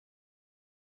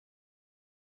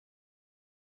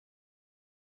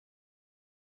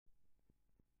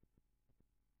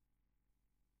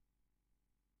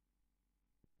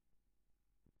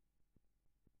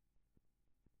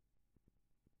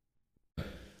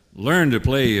learned to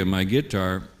play my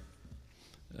guitar,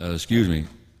 really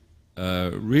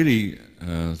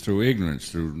through ignorance,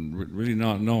 through really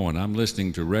not knowing. I'm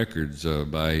listening to records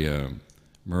by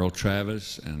Merle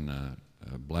Travis and a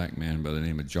black man by the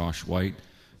name of Josh White,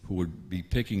 who would be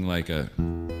picking like a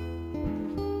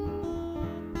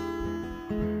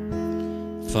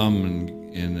thumb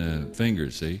and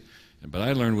fingers, see? But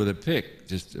I learned with a pick,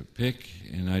 just a pick,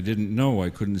 and I didn't know, I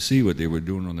couldn't see what they were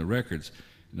doing on the records.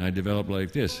 And I developed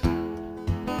like this. And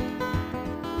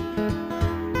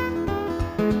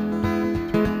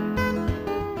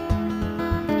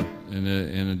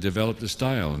I developed a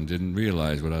style and didn't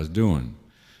realize what I was doing.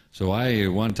 So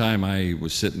one time I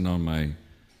was sitting on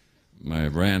my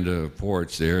veranda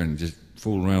porch there and just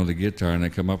fooling around with the guitar, and I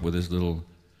come up with this little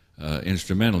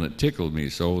instrumental, and it tickled me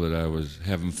so that I was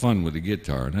having fun with the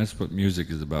guitar. And that's what music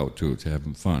is about too, it's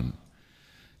having fun.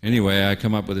 Anyway, I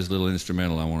come up with this little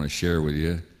instrumental I want to share with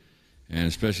you, and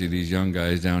especially these young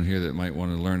guys down here that might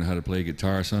want to learn how to play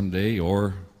guitar someday,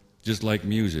 or just like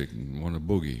music and want to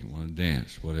boogie, want to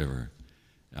dance, whatever.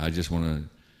 I just want to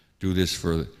do this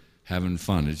for having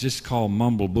fun. It's just called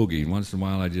Mumble Boogie. Once in a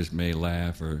while I just may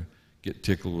laugh or get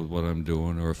tickled with what I'm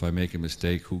doing, or if I make a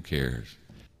mistake, who cares?